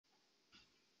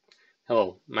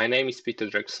Hello, my name is Peter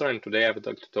Drexler, and today I would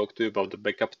like to talk to you about the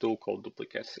backup tool called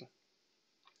Duplicacy.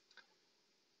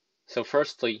 So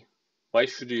firstly, why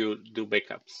should you do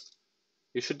backups?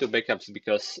 You should do backups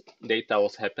because data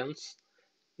loss happens.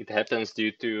 It happens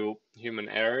due to human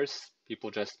errors.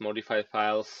 People just modify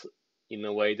files in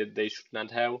a way that they should not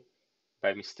have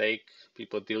by mistake.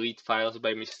 People delete files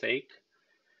by mistake.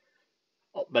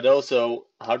 But also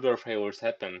hardware failures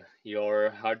happen. Your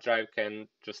hard drive can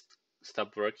just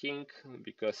stop working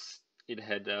because it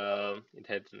had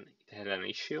an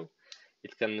issue.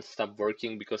 It can stop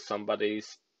working because somebody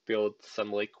spilled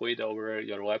some liquid over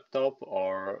your laptop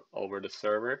or over the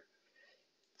server.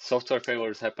 Software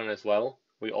failures happen as well.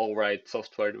 We all write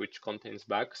software which contains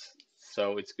bugs,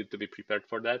 so it's good to be prepared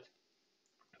for that.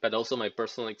 But also my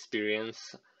personal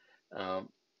experience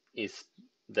is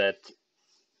that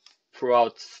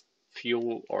throughout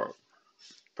few or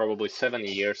probably 7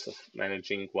 years of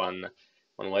managing one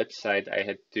website, I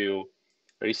had to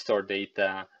restore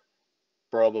data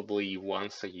probably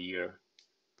once a year.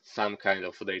 Some kind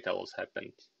of data loss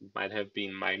happened. It might have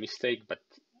been my mistake, but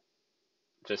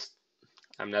just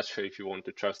I'm not sure if you want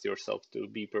to trust yourself to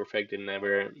be perfect and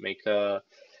never make a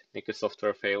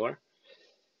software failure.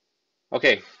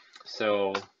 Okay,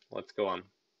 so let's go on.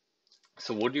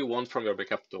 So what do you want from your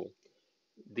backup tool?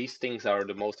 These things are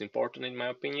the most important in my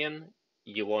opinion.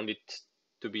 You want it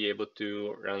to be able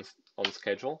to run on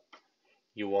schedule.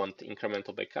 You want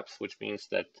incremental backups, which means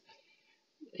that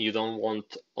you don't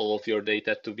want all of your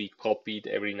data to be copied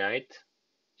every night.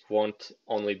 You want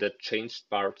only the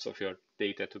changed parts of your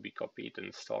data to be copied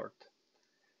and stored.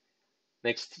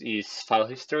 Next is file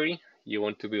history. You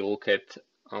want to be look at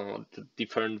the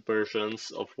different versions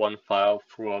of one file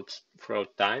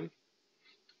throughout time.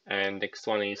 And next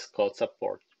one is cloud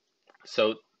support.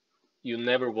 So you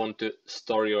never want to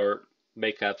store your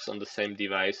backups on the same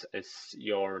device as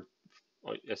your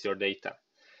data.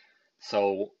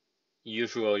 So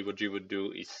usually what you would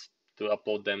do is to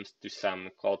upload them to some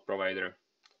cloud provider,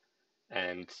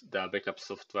 and the backup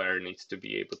software needs to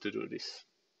be able to do this.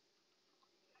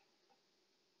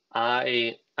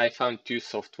 I found two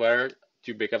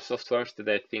backup softwares that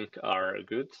I think are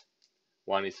good.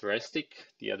 One is Restic,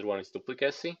 the other one is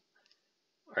Duplicacy.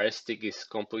 Restic is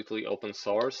completely open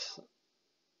source.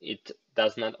 It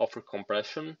does not offer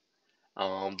compression,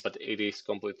 but it is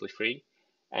completely free.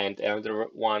 And another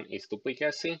one is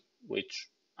Duplicacy, which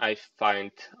I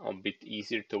find a bit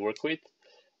easier to work with.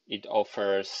 It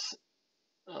offers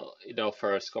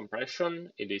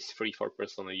compression. It is free for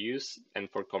personal use, and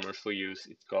for commercial use,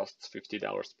 it costs $50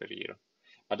 per year.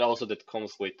 But also that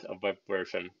comes with a web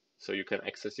version, so you can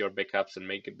access your backups and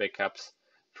make backups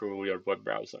through your web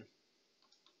browser.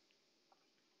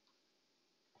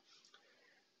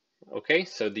 Okay,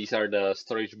 so these are the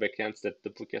storage backends that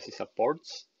Duplicacy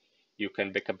supports. You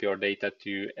can backup your data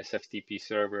to SFTP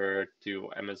server, to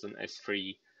Amazon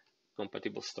S3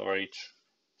 compatible storage.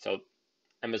 So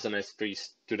Amazon S3 is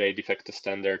today de facto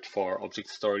standard for object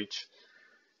storage.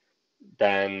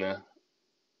 Then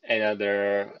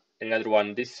another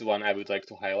one, this is one I would like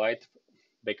to highlight,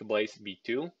 Backblaze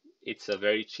B2. It's a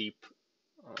very cheap,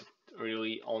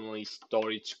 really only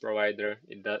storage provider.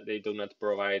 They do not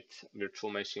provide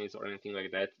virtual machines or anything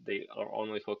like that. They are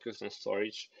only focused on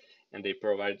storage, and they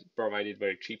provide it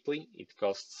very cheaply. It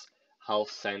costs half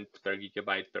cent per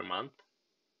gigabyte per month.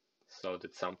 So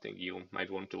that's something you might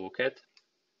want to look at.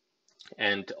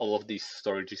 And all of these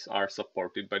storages are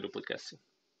supported by Duplicacy.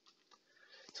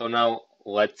 So now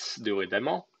let's do a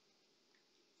demo.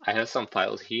 I have some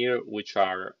files here which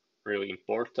are really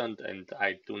important and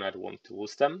I do not want to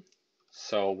lose them.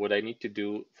 So what I need to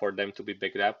do for them to be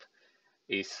backed up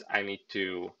is I need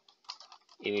to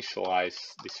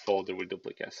initialize this folder with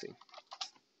Duplicacy.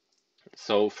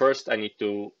 So first I need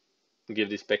to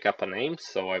give this backup a name,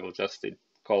 so I will just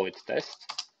call it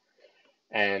test.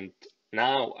 And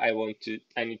now I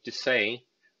need to say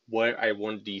where I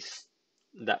want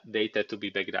that data to be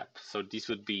backed up. So this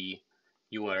would be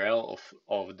URL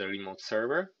of the remote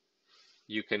server.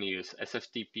 You can use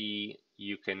SFTP,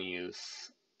 you can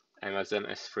use Amazon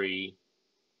S3.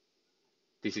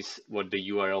 This is what the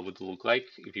URL would look like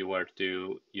if you were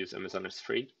to use Amazon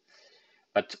S3.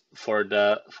 But for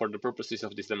the purposes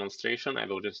of this demonstration, I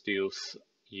will just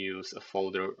use a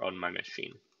folder on my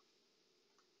machine.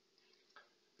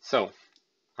 So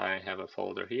I have a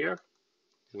folder here,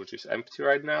 which is empty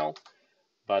right now,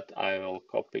 but I will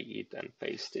copy it and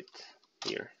paste it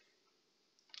here.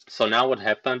 So now what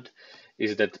happened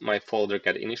is that my folder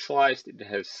got initialized. It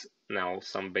has now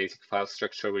some basic file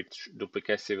structure which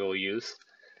Duplicacy will use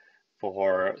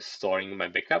for storing my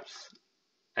backups,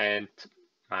 and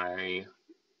my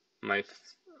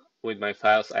with my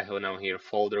files, I have now here a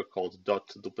folder called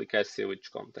 .duplicacy,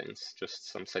 which contains just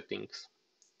some settings.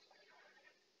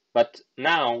 But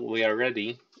now we are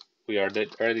ready. We are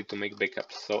ready to make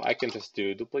backups. So I can just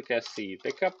do duplicacy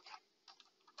backup,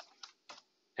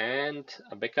 and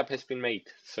a backup has been made.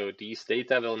 So these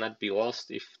data will not be lost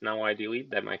if now I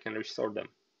delete them. I can restore them.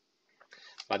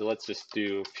 But let's just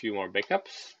do a few more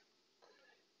backups.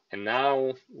 And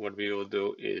now what we will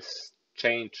do is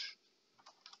change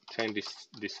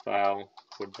this file,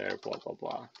 put there blah blah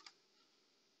blah.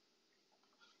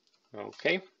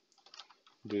 Okay,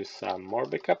 do some more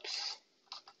backups,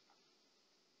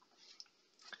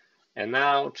 and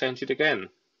now change it again.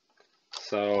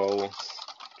 So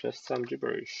just some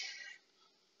gibberish.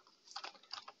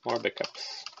 More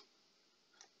backups.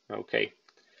 Okay,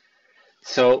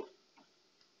 so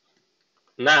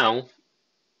now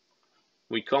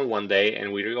we come one day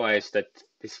and we realize that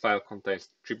this file contains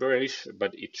gibberish,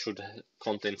 but it should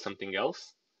contain something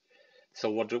else. So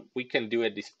what we can do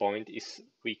at this point is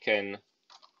we can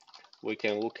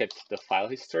look at the file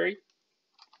history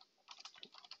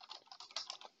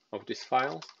of this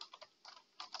file.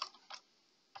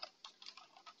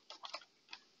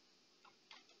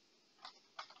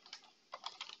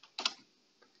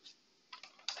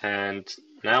 And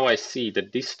now I see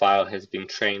that this file has been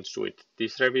changed with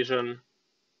this revision,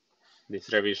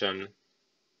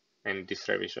 and this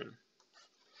revision.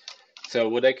 So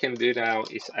what I can do now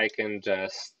is I can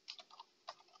just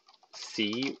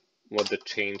see what the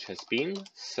change has been.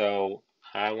 So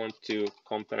I want to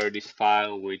compare this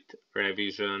file with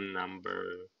revision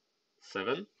number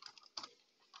 7.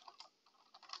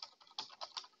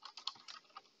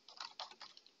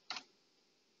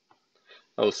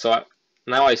 Oh, so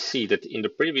now I see that in the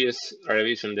previous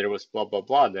revision there was blah blah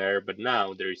blah there, but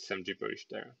now there is some gibberish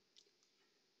there.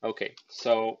 Okay,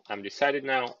 so I'm decided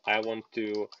now. I want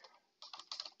to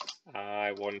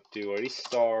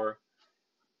restore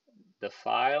the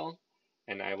file,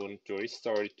 and I want to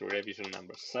restore it to revision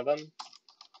number 7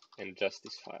 and just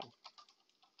this file.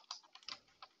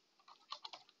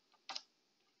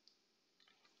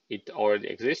 It already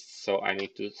exists, so I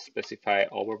need to specify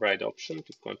override option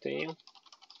to continue.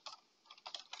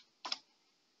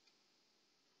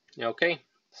 Okay,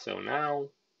 so now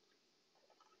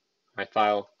my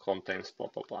file contains blah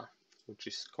blah blah, which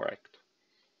is correct.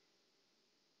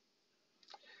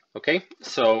 Okay,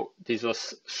 so this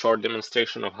was a short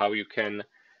demonstration of how you can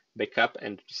backup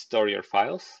and restore your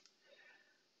files.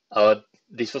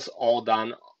 This was all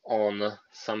done on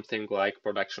something like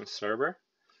production server,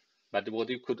 but what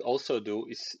you could also do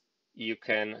is you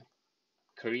can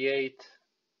create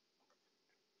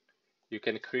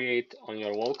on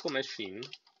your local machine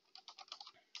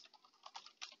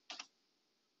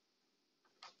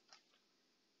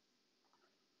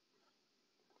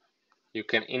you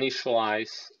can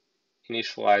initialize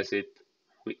it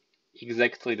with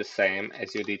exactly the same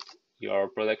as you did your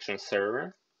production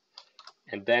server,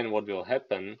 and then what will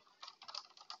happen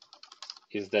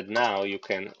is that now you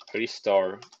can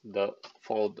restore the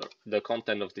folder, the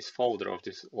content of this folder of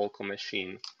this local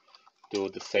machine to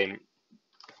the same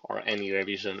or any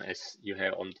revision as you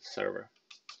have on the server.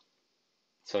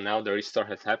 So now the restore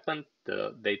has happened,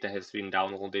 the data has been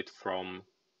downloaded from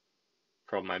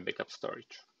my backup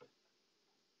storage.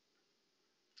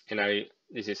 And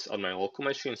this is on my local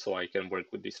machine, so I can work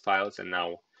with these files and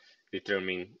now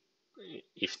determine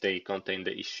if they contain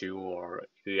the issue or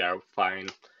they are fine,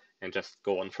 and just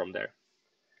go on from there.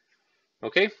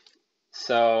 Okay,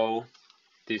 so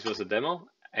this was a demo,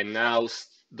 and now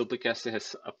Duplicacy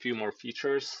has a few more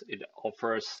features. It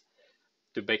offers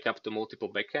to backup to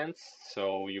multiple backends,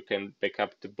 so you can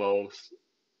backup to both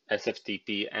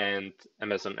SFTP and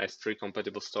Amazon S3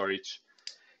 compatible storage.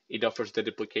 It offers the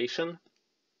duplication,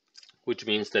 which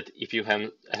means that if you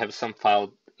have some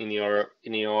file in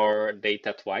your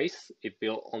data twice, it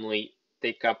will only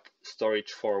take up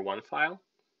storage for one file.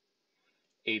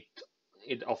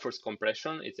 It offers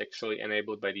compression. It's actually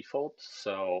enabled by default,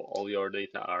 so all your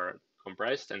data are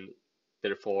compressed, and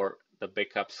therefore the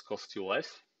backups cost you less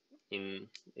in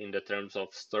the terms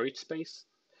of storage space,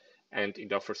 and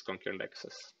it offers concurrent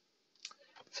access.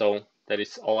 So that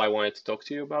is all I wanted to talk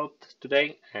to you about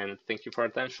today, and thank you for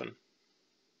attention.